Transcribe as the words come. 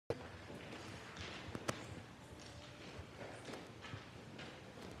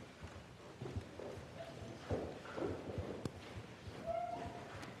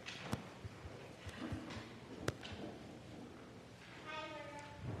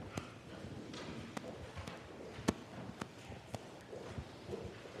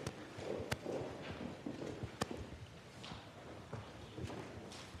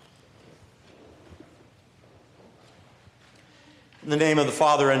In the name of the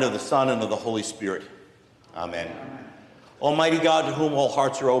Father, and of the Son, and of the Holy Spirit. Amen. Almighty God, to whom all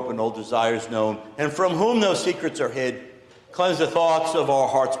hearts are open, all desires known, and from whom no secrets are hid, cleanse the thoughts of our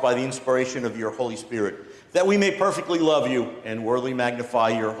hearts by the inspiration of your Holy Spirit, that we may perfectly love you and worthily magnify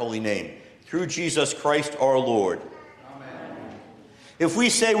your holy name. Through Jesus Christ our Lord. Amen. If we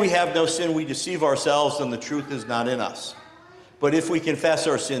say we have no sin, we deceive ourselves, and the truth is not in us. But if we confess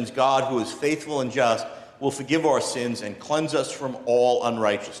our sins, God, who is faithful and just, will forgive our sins and cleanse us from all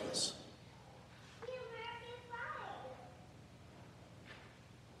unrighteousness.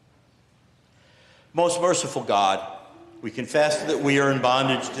 Most merciful God, we confess that we are in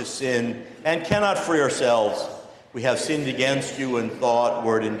bondage to sin and cannot free ourselves. We have sinned against you in thought,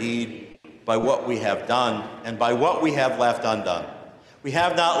 word, and deed, by what we have done and by what we have left undone. We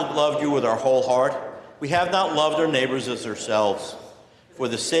have not loved you with our whole heart. We have not loved our neighbors as ourselves. For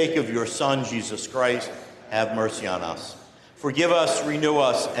the sake of your Son, Jesus Christ, have mercy on us. Forgive us, renew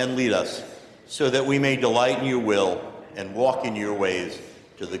us, and lead us, so that we may delight in your will and walk in your ways,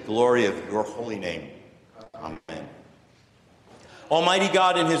 to the glory of your holy name. Amen. Almighty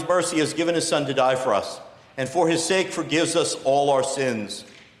God, in his mercy, has given his Son to die for us, and for his sake forgives us all our sins.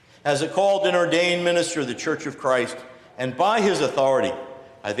 As a called and ordained minister of the Church of Christ, and by his authority,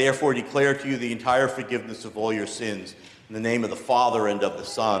 I therefore declare to you the entire forgiveness of all your sins, in the name of the Father, and of the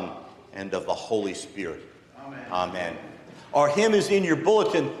Son, and of the Holy Spirit. Amen. Amen. Our hymn is in your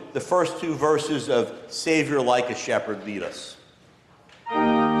bulletin, the first two verses of Savior Like a Shepherd Lead Us.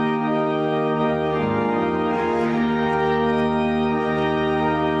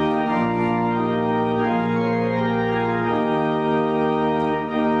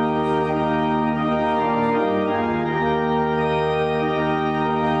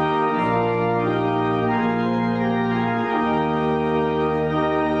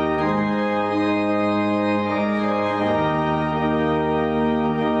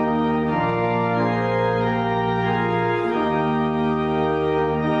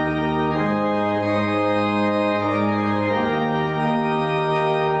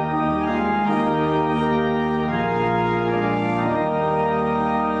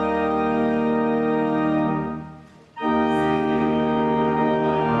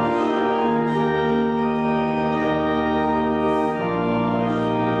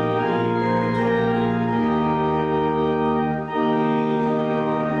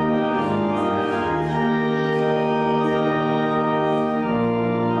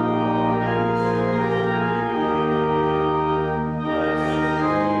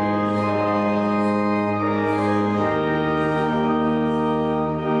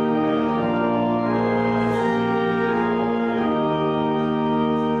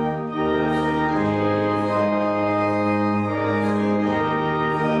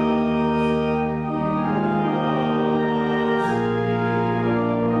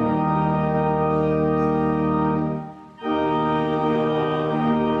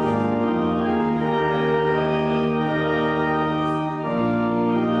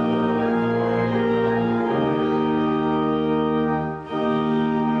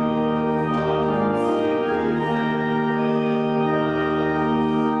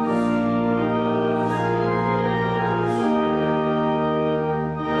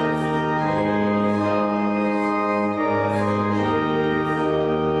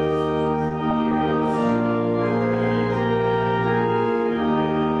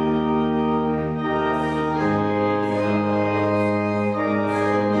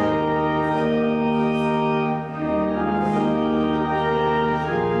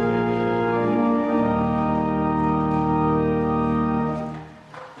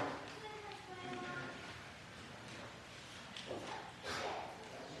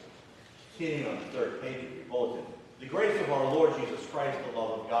 Continuing on the third page of your bulletin, the grace of our Lord Jesus Christ, the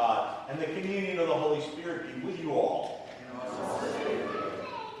love of God, and the communion of the Holy Spirit be with you all.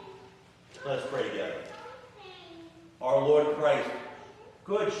 Let us pray together. Our Lord Christ,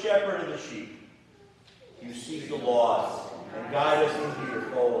 good shepherd of the sheep, you seek the lost and guide us into your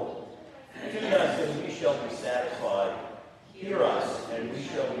fold. Feed us and we shall be satisfied. Hear us and we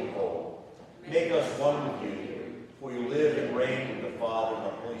shall be whole. Make us one with you, for you live and reign with the Father and the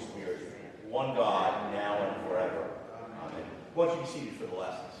Holy Spirit, one God, now and forever. Amen. Won't you be seated for the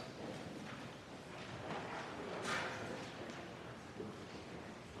lessons?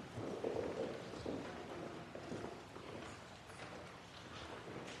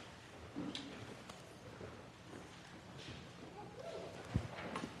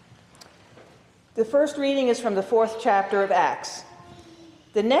 The first reading is from the 4th chapter of Acts.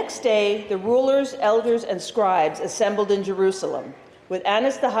 The next day, the rulers, elders, and scribes assembled in Jerusalem, with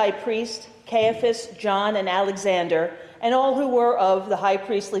Annas the high priest, Caiaphas, John, and Alexander, and all who were of the high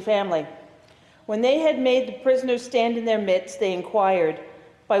priestly family. When they had made the prisoners stand in their midst, they inquired,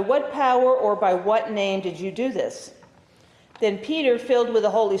 "By what power or by what name did you do this?" Then Peter, filled with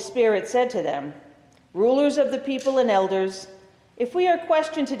the Holy Spirit, said to them, "Rulers of the people and elders, if we are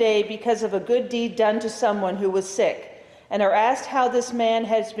questioned today because of a good deed done to someone who was sick, and are asked how this man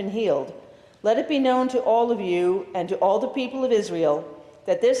has been healed, let it be known to all of you and to all the people of Israel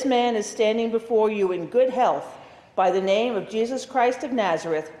that this man is standing before you in good health by the name of Jesus Christ of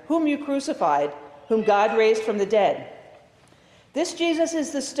Nazareth, whom you crucified, whom God raised from the dead. This Jesus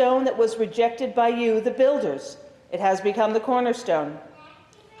is the stone that was rejected by you, the builders. It has become the cornerstone.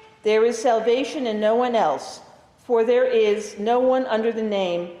 There is salvation in no one else, for there is no one under the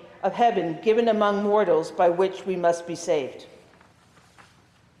name of heaven given among mortals by which we must be saved."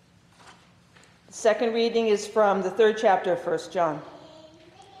 The second reading is from the 3rd chapter of 1 John.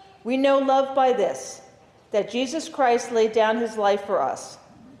 We know love by this, that Jesus Christ laid down his life for us,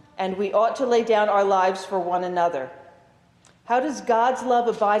 and we ought to lay down our lives for one another. How does God's love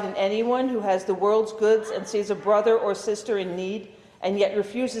abide in anyone who has the world's goods and sees a brother or sister in need and yet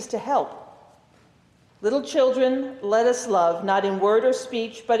refuses to help? Little children, let us love, not in word or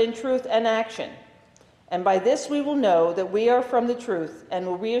speech, but in truth and action. And by this we will know that we are from the truth and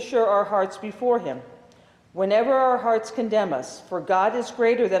will reassure our hearts before him whenever our hearts condemn us, for God is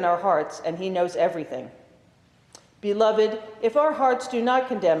greater than our hearts and he knows everything. Beloved, if our hearts do not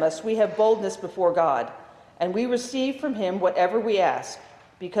condemn us, we have boldness before God, and we receive from him whatever we ask,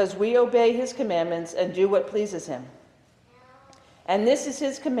 because we obey his commandments and do what pleases him. And this is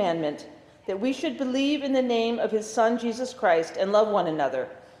his commandment, that we should believe in the name of his Son, Jesus Christ, and love one another,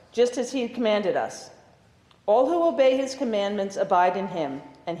 just as he commanded us. All who obey his commandments abide in him,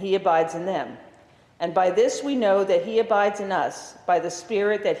 and he abides in them. And by this we know that he abides in us, by the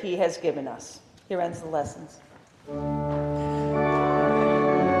Spirit that he has given us. Here ends the lessons.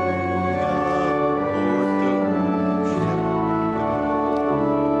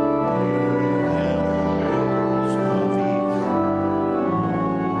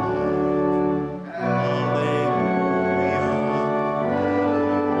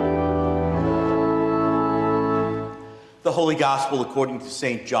 The Holy Gospel according to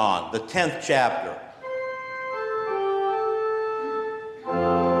St. John, the 10th chapter.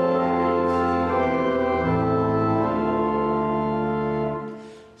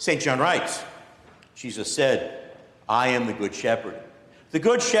 St. John writes, Jesus said, "I am the good shepherd. The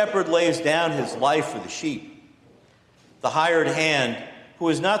good shepherd lays down his life for the sheep. The hired hand, who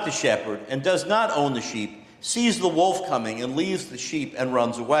is not the shepherd and does not own the sheep, sees the wolf coming and leaves the sheep and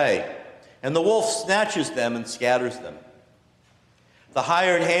runs away. And the wolf snatches them and scatters them. The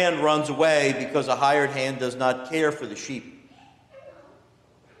hired hand runs away because a hired hand does not care for the sheep.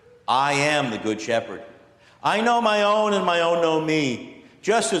 I am the good shepherd. I know my own and my own know me,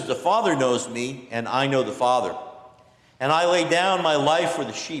 just as the Father knows me and I know the Father. And I lay down my life for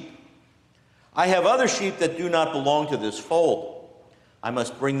the sheep. I have other sheep that do not belong to this fold. I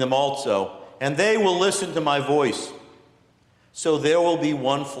must bring them also, and they will listen to my voice. So there will be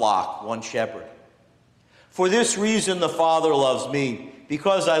one flock, one shepherd. For this reason the Father loves me,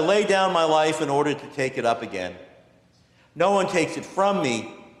 because I lay down my life in order to take it up again. No one takes it from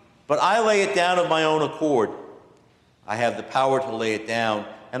me, but I lay it down of my own accord. I have the power to lay it down,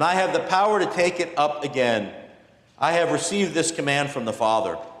 and I have the power to take it up again. I have received this command from the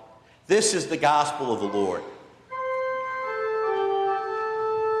Father. This is the gospel of the Lord."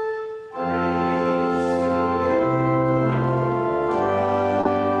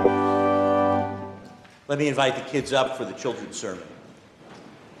 Let me invite the kids up for the children's sermon.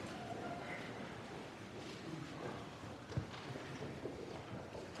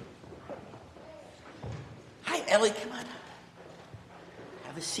 Hi, Ellie, come on.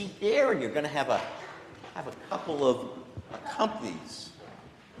 Have a seat there, and you're going to have a couple of accompanies.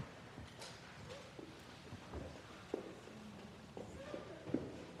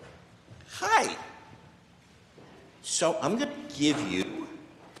 Hi. So I'm going to give you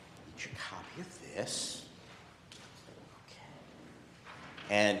a copy of this.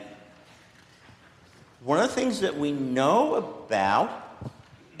 And one of the things that we know about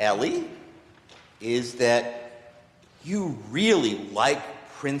Ellie is that you really like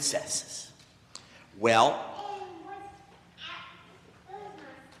princesses. Well,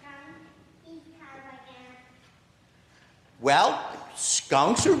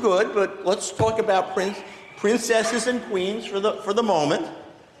 skunks are good, but let's talk about princesses and queens for the moment,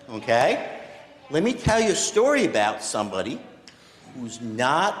 okay? Let me tell you a story about somebody who's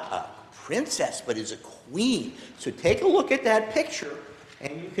not a princess, but is a queen. So take a look at that picture,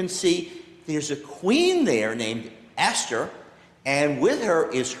 and you can see there's a queen there named Esther, and with her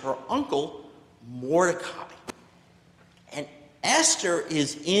is her uncle Mordecai. And Esther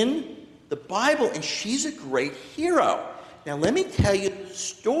is in the Bible, and she's a great hero. Now let me tell you the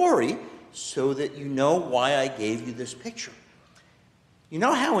story so that you know why I gave you this picture. You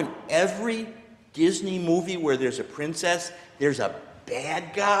know how in every Disney movie where there's a princess, there's a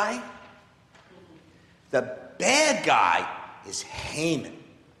bad guy? The bad guy is Haman.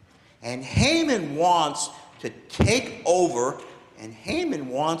 And Haman wants to take over, and Haman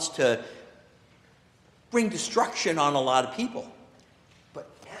wants to bring destruction on a lot of people. But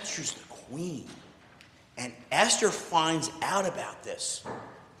Esther's the queen. And Esther finds out about this.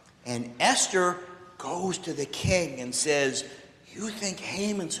 And Esther goes to the king and says, "You think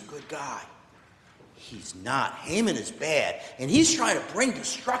Haman's a good guy? He's not. Haman is bad. And he's trying to bring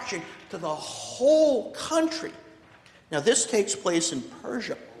destruction to the whole country." Now, this takes place in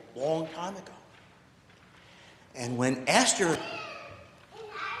Persia a long time ago. And when Esther...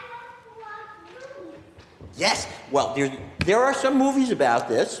 Yes, well, there are some movies about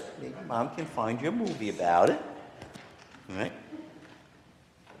this. Maybe Mom can find you a movie about it. All right?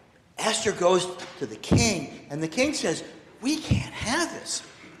 Esther goes to the king, and the king says, "We can't have this.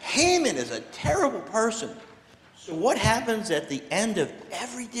 Haman is a terrible person." So what happens at the end of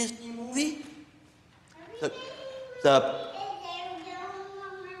every Disney movie?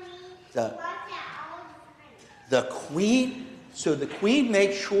 The queen, so the queen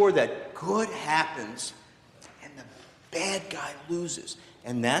makes sure that good happens and the bad guy loses.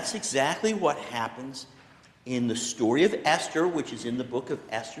 And that's exactly what happens in the story of Esther, which is in the book of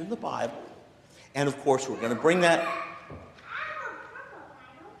Esther in the Bible. And of course, we're going to bring that.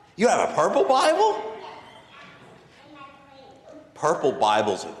 You have a purple Bible? Purple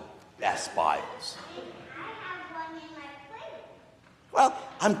Bibles are the best Bibles. Well,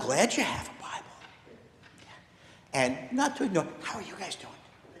 I'm glad you have a Bible. And not to ignore, how are you guys doing?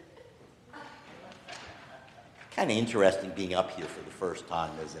 Kind of interesting being up here for the first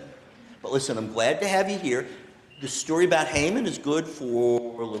time, isn't it? But listen, I'm glad to have you here. The story about Haman is good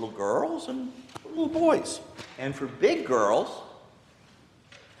for little girls and little boys, and for big girls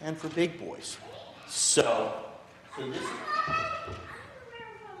and for big boys. So this is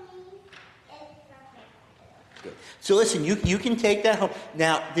good. So listen, you can take that home.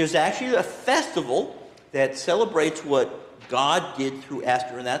 Now, there's actually a festival that celebrates what God did through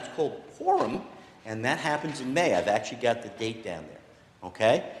Esther, and that's called Purim, and that happens in May. I've actually got the date down there.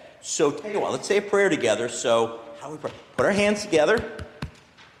 Okay? So tell you what, let's say a prayer together. So how we pray? Put our hands together.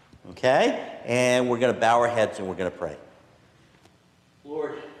 Okay? And we're going to bow our heads and we're going to pray.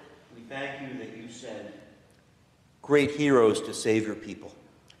 Lord, we thank you that you send great heroes to save your people,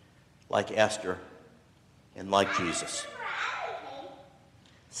 like Esther and like Jesus.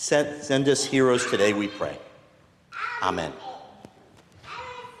 Send us heroes today, we pray. Amen.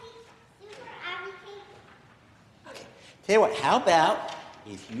 Okay. Tell you what, how about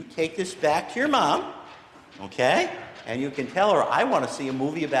if you take this back to your mom, okay? And you can tell her, I want to see a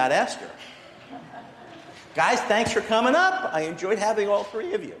movie about Esther. Guys, thanks for coming up. I enjoyed having all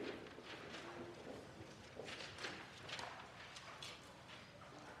three of you.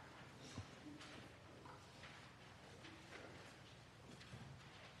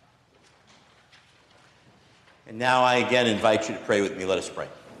 And now I again invite you to pray with me. Let us pray.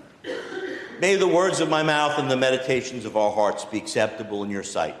 May the words of my mouth and the meditations of our hearts be acceptable in your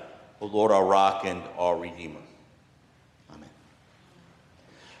sight, O Lord, our rock and our Redeemer. Amen.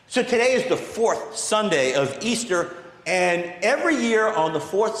 So today is the fourth Sunday of Easter, and every year on the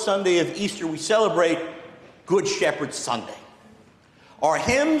fourth Sunday of Easter we celebrate Good Shepherd Sunday. Our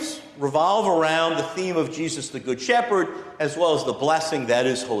hymns revolve around the theme of Jesus the Good Shepherd, as well as the blessing that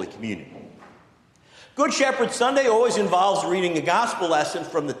is Holy Communion. Good Shepherd Sunday always involves reading a gospel lesson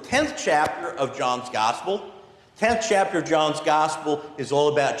from the 10th chapter of John's Gospel. 10th chapter of John's Gospel is all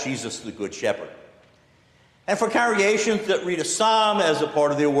about Jesus the Good Shepherd. And for congregations that read a psalm as a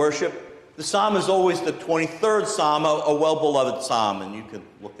part of their worship, the psalm is always the 23rd psalm, a well-beloved psalm, and you can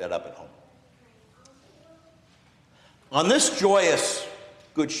look that up at home. On this joyous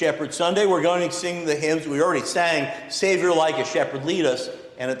Good Shepherd Sunday, we're going to sing the hymns we already sang, Savior like a Shepherd lead us,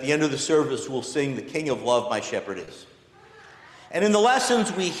 and at the end of the service, we'll sing The King of Love, My Shepherd Is. And in the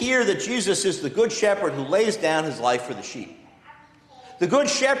lessons, we hear that Jesus is the Good Shepherd who lays down his life for the sheep. The Good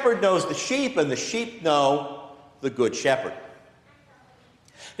Shepherd knows the sheep, and the sheep know the Good Shepherd.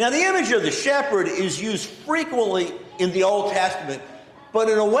 Now, the image of the shepherd is used frequently in the Old Testament, but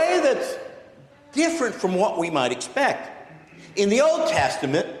in a way that's different from what we might expect. In the Old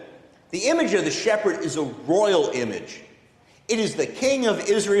Testament, the image of the shepherd is a royal image. It is the king of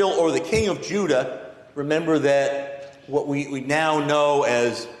Israel or the king of Judah remember that what we now know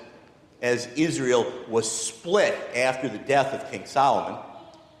as Israel was split after the death of King Solomon.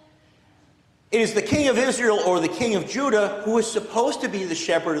 It is the king of Israel or the king of Judah who is supposed to be the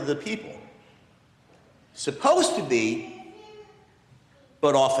shepherd of the people. Supposed to be,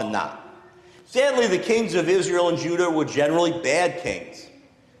 but often not. Sadly, the kings of Israel and Judah were generally bad kings.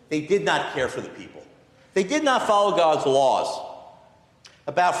 They did not care for the people. They did not follow God's laws.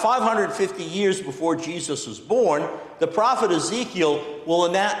 About 550 years before Jesus was born, the prophet Ezekiel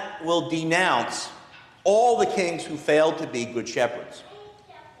will denounce all the kings who failed to be good shepherds.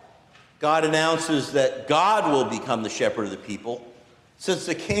 God announces that God will become the shepherd of the people, since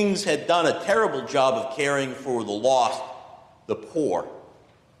the kings had done a terrible job of caring for the lost, the poor,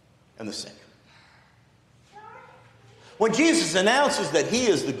 and the sick. When Jesus announces that he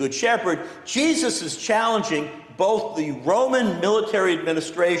is the good shepherd, Jesus is challenging both the Roman military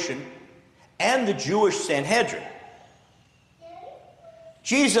administration and the Jewish Sanhedrin.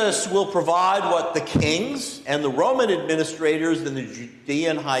 Jesus will provide what the kings and the Roman administrators and the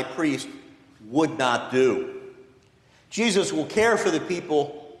Judean high priest would not do. Jesus will care for the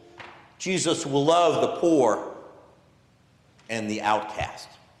people. Jesus will love the poor and the outcast.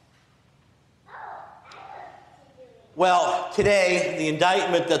 Well, today, the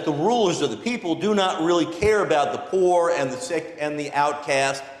indictment that the rulers of the people do not really care about the poor and the sick and the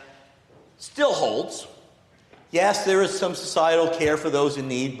outcast still holds. Yes, there is some societal care for those in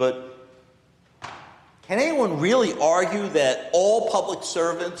need, but can anyone really argue that all public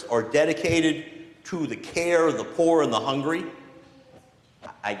servants are dedicated to the care of the poor and the hungry?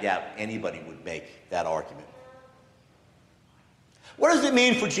 I doubt anybody would make that argument. What does it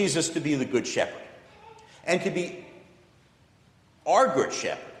mean for Jesus to be the good shepherd and to be our good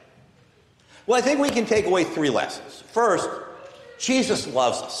shepherd? Well, I think we can take away three lessons. First, Jesus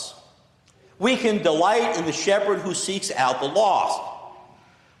loves us. We can delight in the shepherd who seeks out the lost.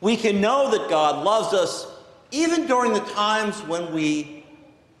 We can know that God loves us even during the times when we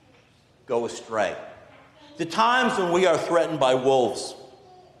go astray, the times when we are threatened by wolves.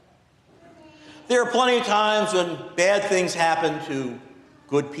 There are plenty of times when bad things happen to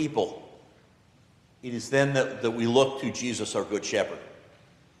good people. It is then that we look to Jesus, our good shepherd.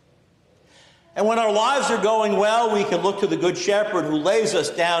 And when our lives are going well, we can look to the good shepherd who lays us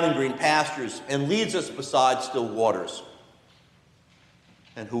down in green pastures and leads us beside still waters,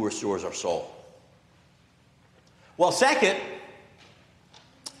 and who restores our soul. Well, second,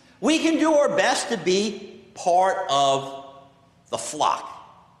 we can do our best to be part of the flock.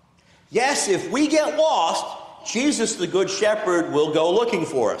 Yes, if we get lost, Jesus, the good shepherd, will go looking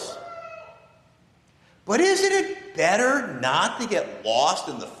for us. But isn't it better not to get lost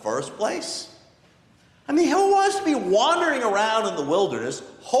in the first place? I mean, who wants to be wandering around in the wilderness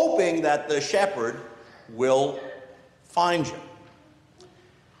hoping that the shepherd will find you?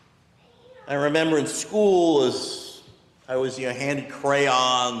 I remember in school as I was handed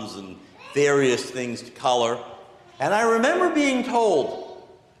crayons and various things to color, and I remember being told,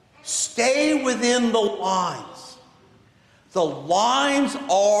 stay within the lines. The lines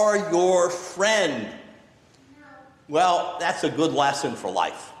are your friend. Well, that's a good lesson for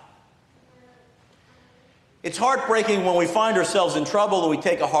life. It's heartbreaking when we find ourselves in trouble and we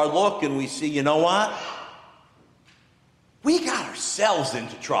take a hard look and we see, you know what? We got ourselves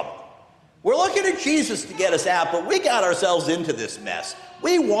into trouble. We're looking at Jesus to get us out, but we got ourselves into this mess.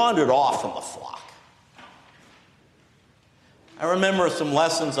 We wandered off from the flock. I remember some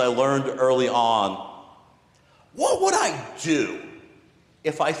lessons I learned early on. What would I do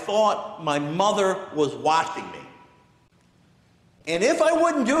if I thought my mother was watching me? And if I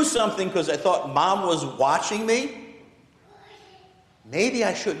wouldn't do something because I thought mom was watching me, maybe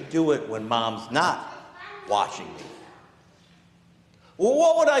I shouldn't do it when mom's not watching me. Well,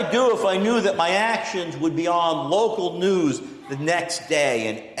 what would I do if I knew that my actions would be on local news the next day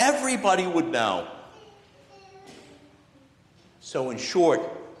and everybody would know? So in short,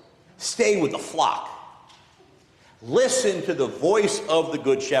 stay with the flock. Listen to the voice of the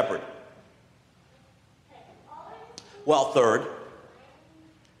Good Shepherd. Well, third,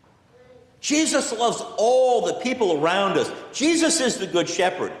 Jesus loves all the people around us. Jesus is the Good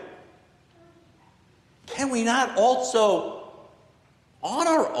Shepherd. Can we not also, on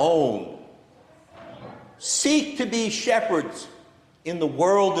our own, seek to be shepherds in the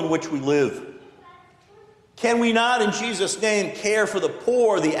world in which we live? Can we not, in Jesus' name, care for the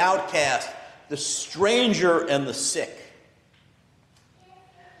poor, the outcast, the stranger, and the sick?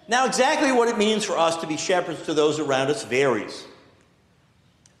 Now, exactly what it means for us to be shepherds to those around us varies.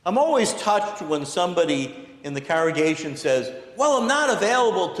 I'm always touched when somebody in the congregation says, well, I'm not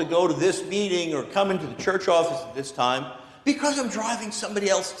available to go to this meeting or come into the church office at this time because I'm driving somebody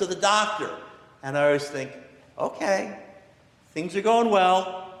else to the doctor. And I always think, okay, things are going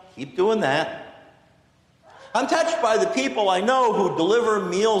well. Keep doing that. I'm touched by the people I know who deliver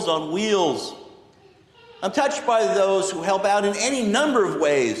Meals on Wheels. I'm touched by those who help out in any number of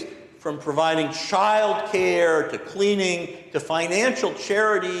ways, from providing child care to cleaning to financial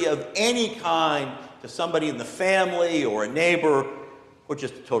charity of any kind to somebody in the family or a neighbor or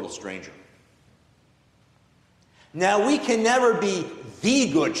just a total stranger. Now, we can never be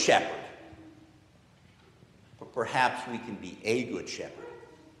the Good Shepherd, but perhaps we can be a Good Shepherd.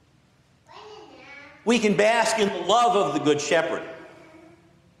 We can bask in the love of the Good Shepherd.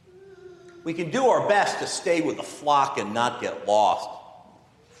 We can do our best to stay with the flock and not get lost.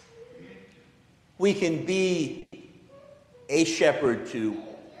 We can be a shepherd to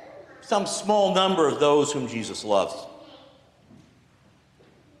some small number of those whom Jesus loves.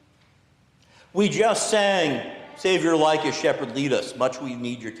 We just sang, Savior, like a shepherd lead us, much we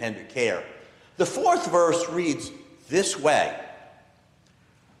need your tender care. The fourth verse reads this way: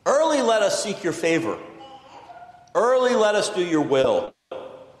 early let us seek your favor. Early let us do your will.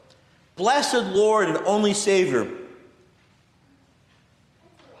 Blessed Lord and only Savior,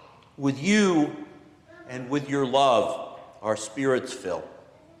 with you and with your love our spirits fill.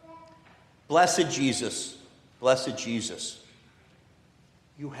 Blessed Jesus,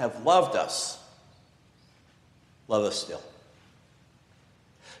 you have loved us. Love us still.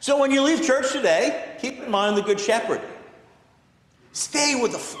 So when you leave church today, keep in mind the Good Shepherd. Stay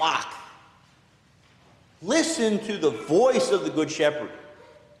with the flock. Listen to the voice of the Good Shepherd.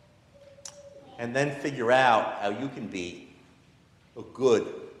 And then figure out how you can be a good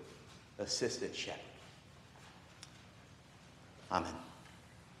assistant shepherd. Amen.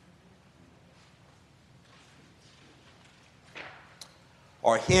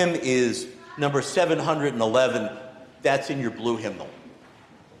 Our hymn is number 711. That's in your blue hymnal.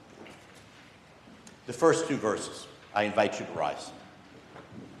 The first two verses. I invite you to rise.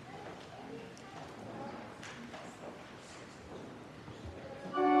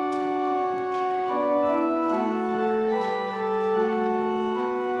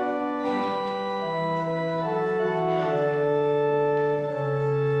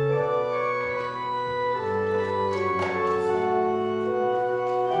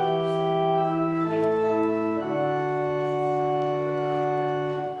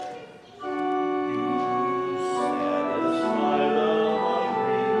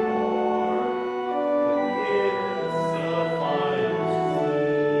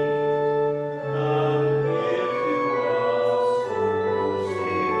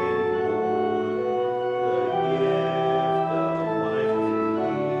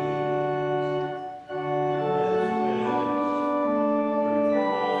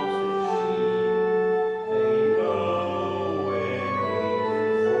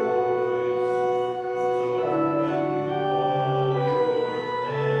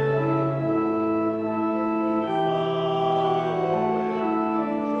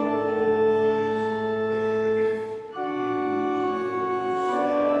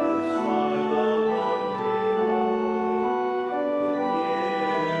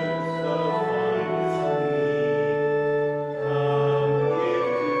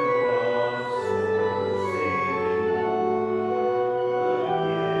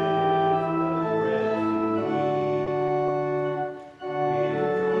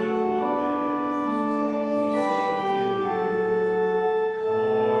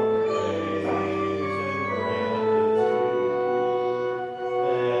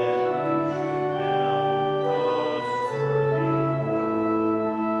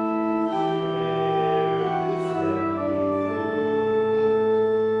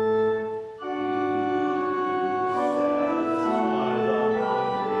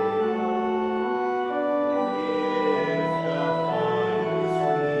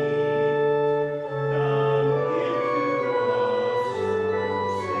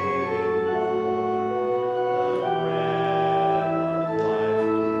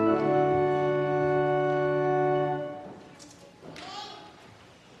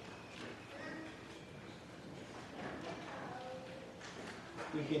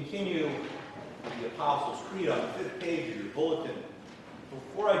 We continue the Apostles' Creed on the 5th page of your bulletin.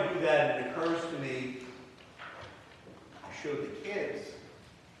 Before I do that, it occurs to me, I showed the kids.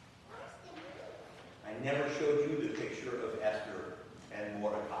 I never showed you the picture of Esther and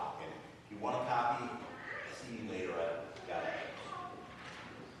Mordecai. And if you want a copy, see me later. I've got it.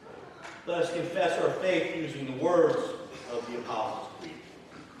 Let us confess our faith using the words of the Apostles' Creed.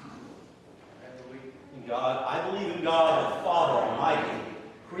 In God. I believe in God, the Father Almighty,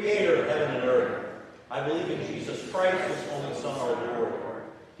 creator of heaven and earth. I believe in Jesus Christ, his only Son, our Lord.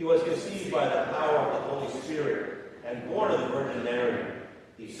 He was conceived by the power of the Holy Spirit and born of the Virgin Mary.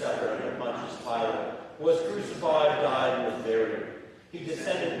 He suffered under Pontius Pilate, was crucified, died, and was buried. He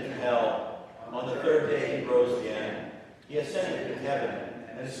descended into hell. On the third day he rose again. He ascended to heaven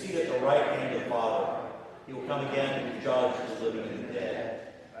and is seated at the right hand of the Father. He will come again to judge the living and the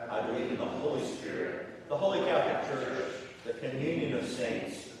dead. I believe in the Holy Spirit, the Holy Catholic Church, the communion of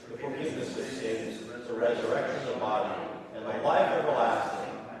saints, the forgiveness of sins, the resurrection of the body, and the life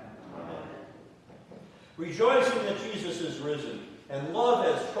everlasting. Amen. Rejoicing that Jesus is risen and love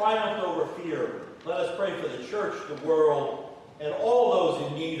has triumphed over fear, let us pray for the church, the world, and all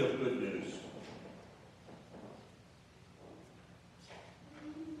those in need of good news.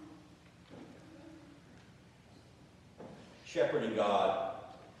 Shepherding God,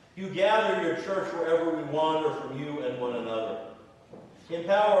 you gather your church wherever we wander from you and one another.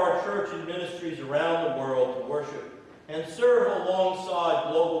 Empower our church and ministries around the world to worship and serve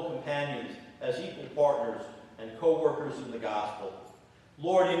alongside global companions as equal partners and co-workers in the gospel.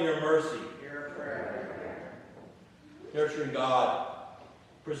 Lord, in your mercy, hear our prayer. Nurturing God,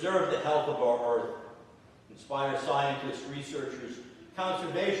 preserve the health of our earth. Inspire scientists, researchers,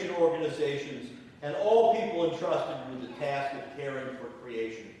 conservation organizations, and all people entrusted with the task of caring for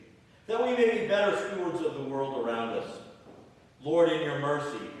creation, that we may be better stewards of the world around us. Lord, in your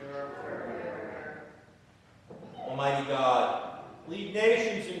mercy, hear our prayer. Almighty God, lead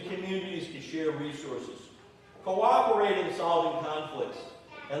nations and communities to share resources, cooperate in solving conflicts,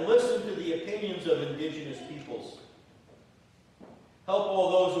 and listen to the opinions of indigenous peoples. Help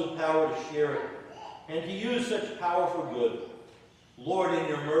all those with power to share it and to use such power for good. Lord, in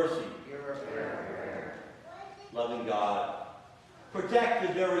your mercy, hear our prayer. Loving God, protect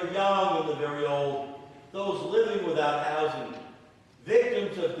the very young and the very old, those living without housing,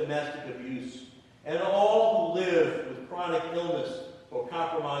 victims of domestic abuse, and all who live with chronic illness or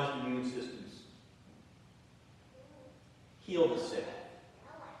compromised immune systems. Heal the sick.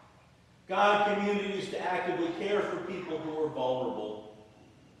 Guide communities to actively care for people who are vulnerable.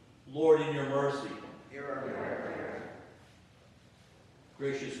 Lord, in your mercy, hear our prayer.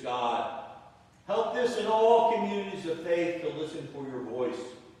 Gracious God, help this in all communities of faith to listen for your voice.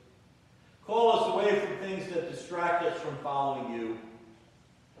 Call us away from things that distract us from following you.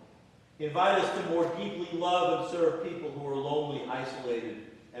 Invite us to more deeply love and serve people who are lonely, isolated,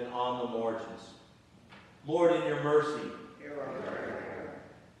 and on the margins. Lord, in your mercy, hear our prayer.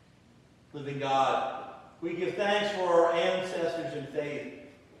 Living God, we give thanks for our ancestors in faith,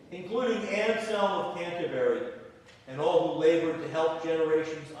 including Anselm of Canterbury, and all who labored to help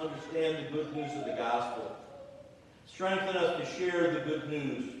generations understand the good news of the gospel. Strengthen us to share the good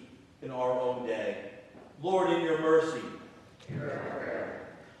news in our own day. Lord, in your mercy, hear our prayer.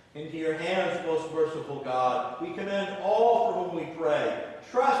 Into your hands, most merciful God, we commend all for whom we pray,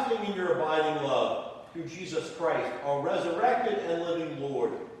 trusting in your abiding love, through Jesus Christ, our resurrected and living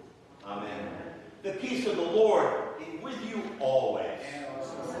Lord. Amen. The peace of the Lord be with you always.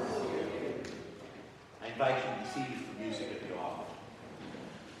 I invite you to be seated for music at the offering.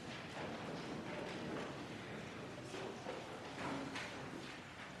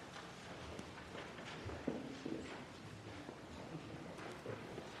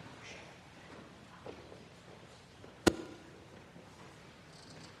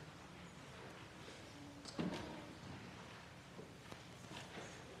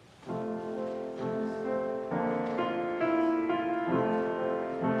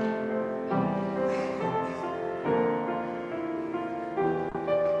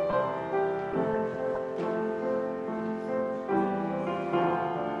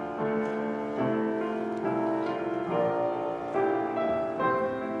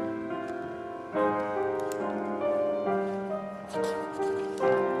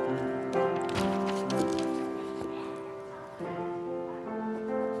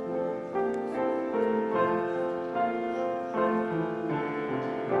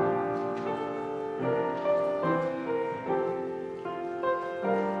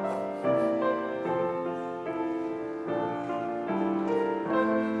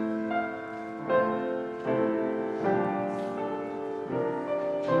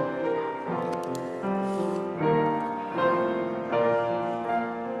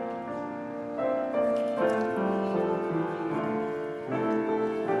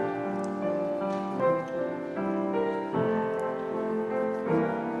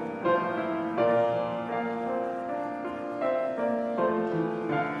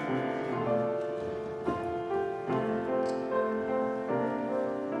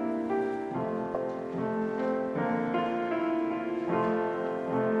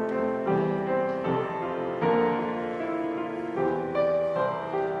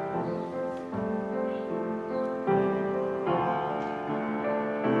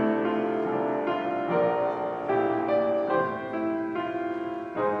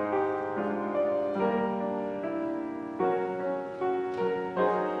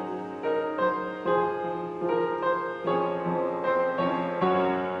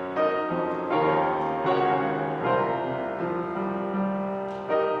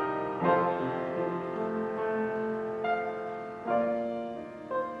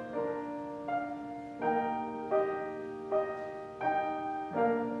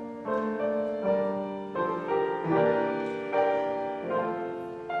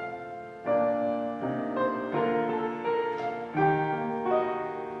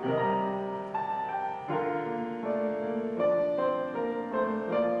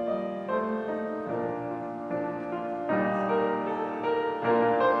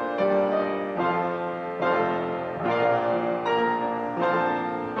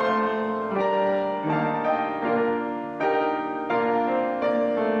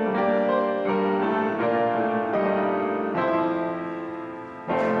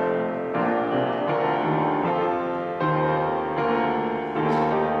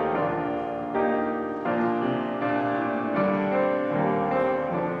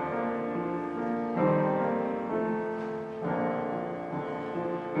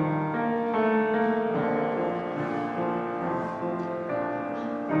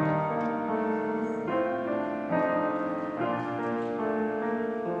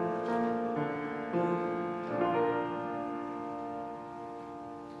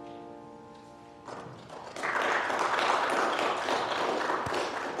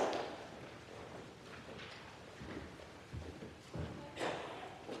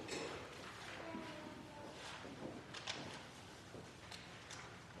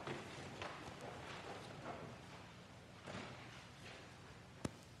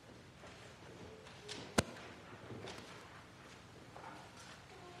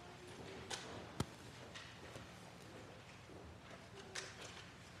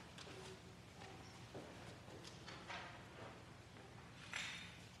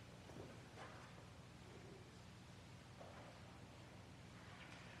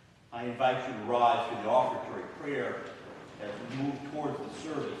 I invite you to rise for the offertory prayer as we move towards the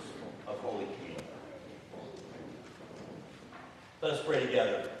service of Holy Communion. Let us pray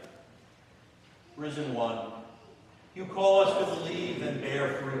together. Risen One, you call us to believe and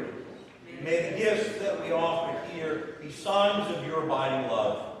bear fruit. May the gifts that we offer here be signs of your abiding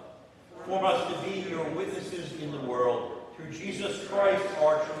love. Form us to be your witnesses in the world. Through Jesus Christ,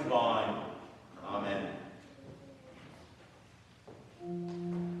 our true vine. Amen.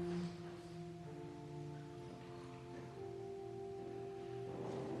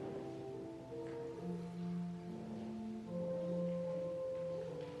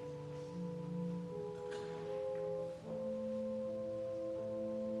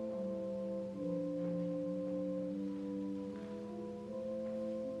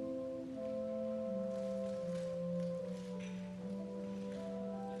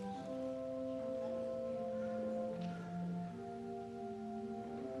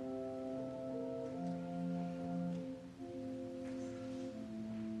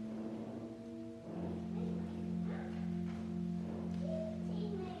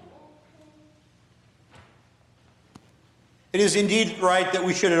 It is indeed right that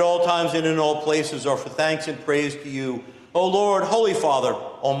we should at all times and in all places offer thanks and praise to you, O Lord, Holy Father,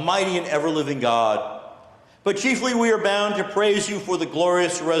 Almighty and ever-living God. But chiefly we are bound to praise you for the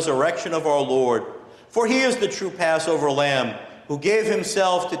glorious resurrection of our Lord. For he is the true Passover Lamb, who gave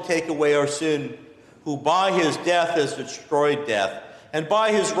himself to take away our sin, who by his death has destroyed death, and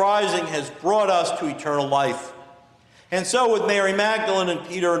by his rising has brought us to eternal life. And so with Mary Magdalene and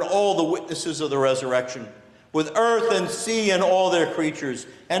Peter and all the witnesses of the resurrection, with earth and sea and all their creatures,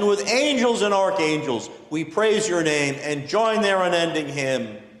 and with angels and archangels, we praise your name and join their unending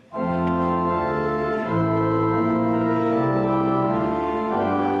hymn.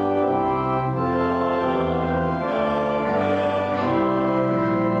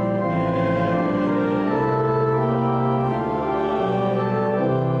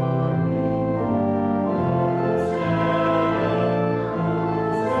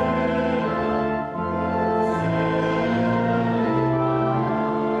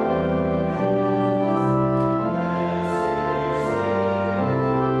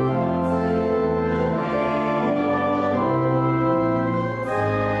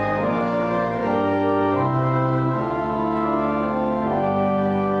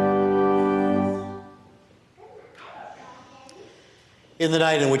 In the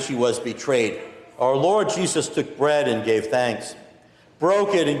night in which he was betrayed, our Lord Jesus took bread and gave thanks,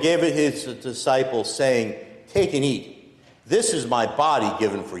 broke it and gave it his disciples, saying, "Take and eat. This is my body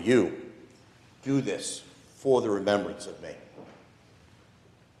given for you. Do this for the remembrance of me."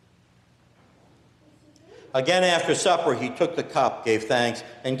 Again after supper he took the cup, gave thanks,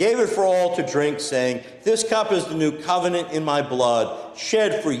 and gave it for all to drink, saying, "This cup is the new covenant in my blood,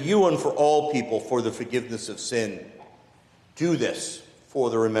 shed for you and for all people for the forgiveness of sin. Do this for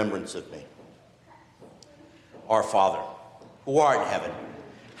the remembrance of me." Our Father, who art in heaven,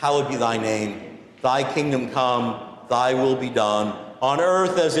 hallowed be thy name. Thy kingdom come, thy will be done, on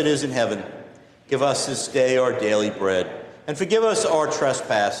earth as it is in heaven. Give us this day our daily bread, and forgive us our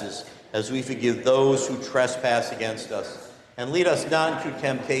trespasses, as we forgive those who trespass against us. And lead us not into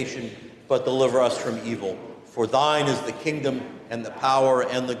temptation, but deliver us from evil. For thine is the kingdom, and the power,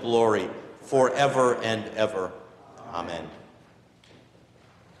 and the glory, forever and ever. Amen.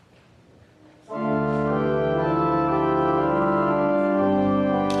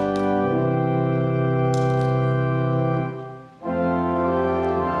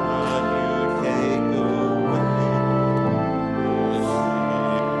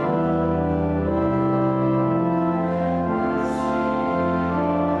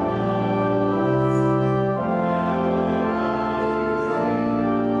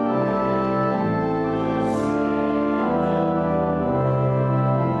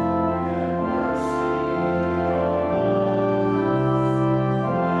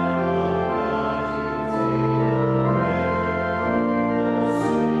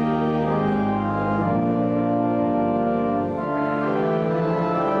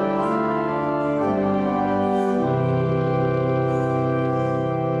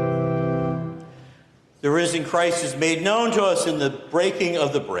 The risen Christ is made known to us in the breaking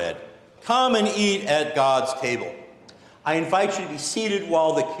of the bread. Come and eat at God's table. I invite you to be seated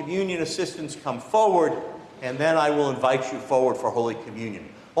while the communion assistants come forward, and then I will invite you forward for Holy Communion.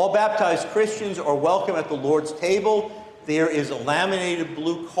 All baptized Christians are welcome at the Lord's table. There is a laminated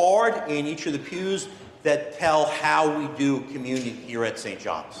blue card in each of the pews that tell how we do communion here at St.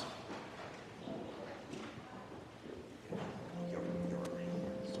 John's.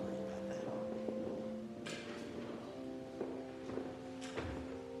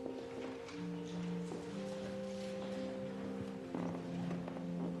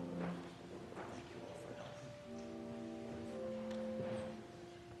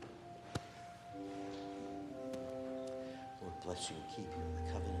 bless you and keep you in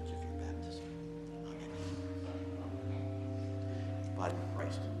the covenant of your baptism. Amen. The body of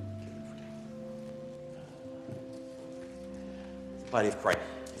Christ given for you. The body of Christ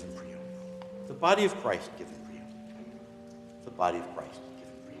given for you. The body of Christ given for you. The body of Christ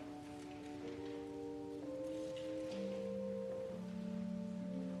given for you.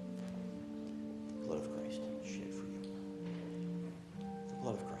 The blood of Christ shed for you. The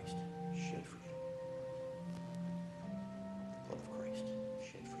blood of Christ shed for you. The blood of Christ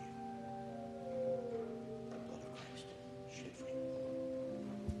shed for you. The blood of Christ shed for you.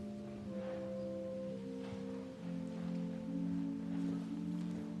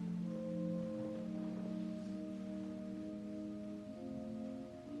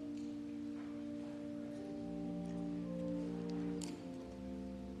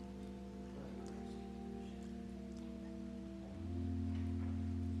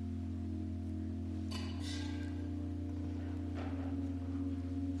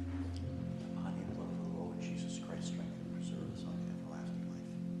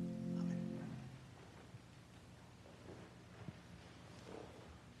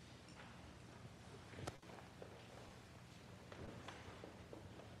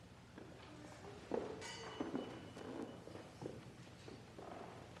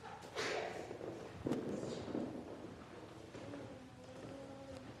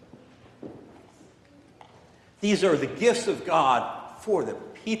 These are the gifts of God for the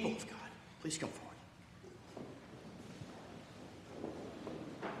people of God. Please come forward.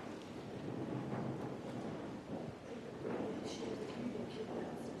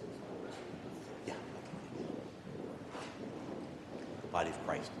 Yeah. The body of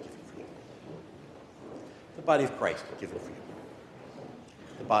Christ given for you. The body of Christ given for you.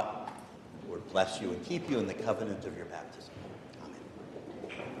 The Lord bless you and keep you in the covenant of your baptism. Amen.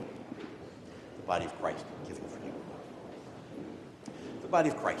 The body of Christ given for you. The body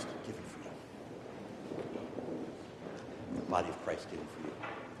of Christ given for you. The body of Christ given for you.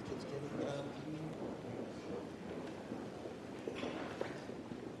 The kids getting it up.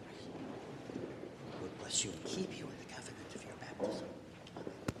 Lord bless you and keep you in the covenant of your baptism.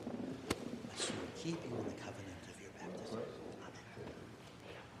 Amen. Bless you and keep you in the covenant of your baptism. Amen.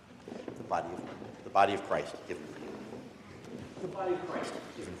 The body of Christ given for you. The body of Christ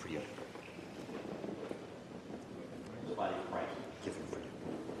given for you. The body of Christ given for you.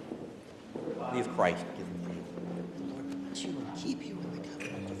 The body of Christ given for you. The Lord bless you and keep you in the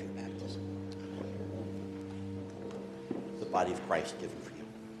covenant of your baptism. The body of Christ given for you.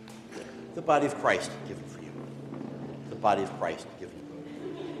 The body of Christ given for you. The body of Christ given for you.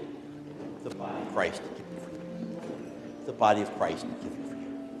 The body of Christ given for you. The body of Christ given for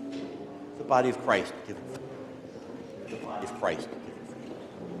you. The body of Christ given for you. The body of Christ given for you.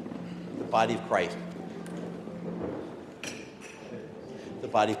 The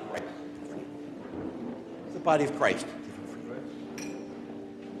body of Christ. The body of Christ.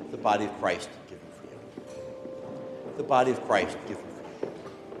 The body of Christ given for you. The body of Christ given for you.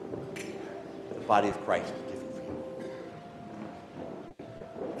 The body of Christ given for you. The body of Christ given for you.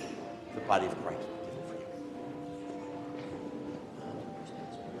 The body of Christ given for you.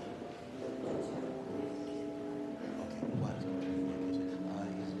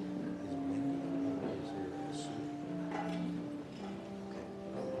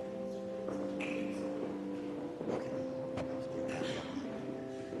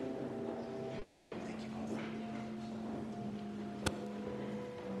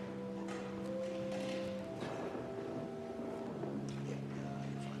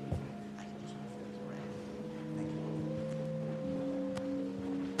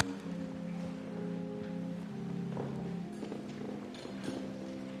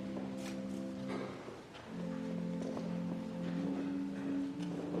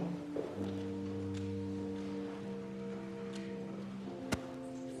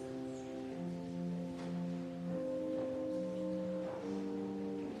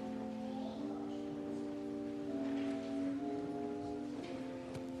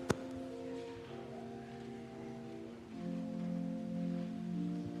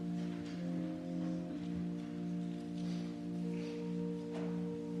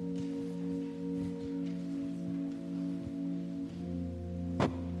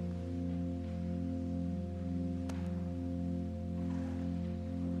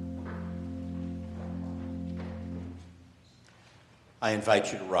 I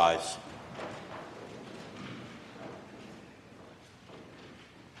invite you to rise.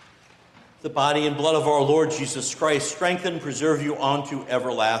 The body and blood of our Lord Jesus Christ strengthen and preserve you unto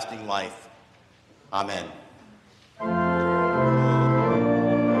everlasting life. Amen.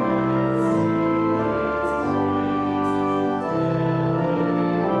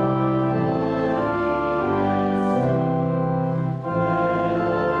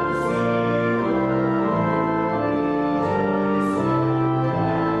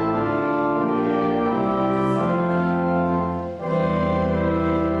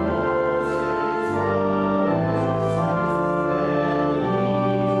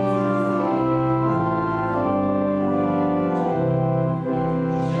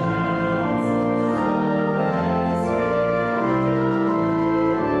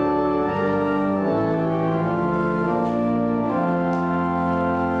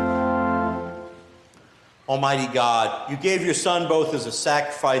 Almighty God, you gave your Son both as a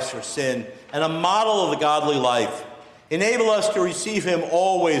sacrifice for sin and a model of the godly life. Enable us to receive him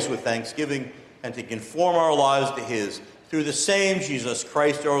always with thanksgiving and to conform our lives to his, through the same Jesus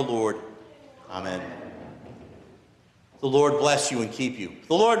Christ our Lord. Amen. The Lord bless you and keep you.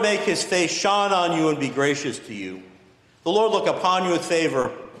 The Lord make his face shine on you and be gracious to you. The Lord look upon you with favor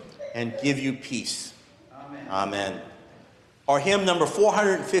and give you peace. Amen. Amen. Our hymn number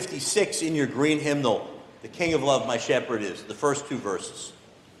 456 in your green hymnal, The King of Love, My Shepherd Is, the first two verses.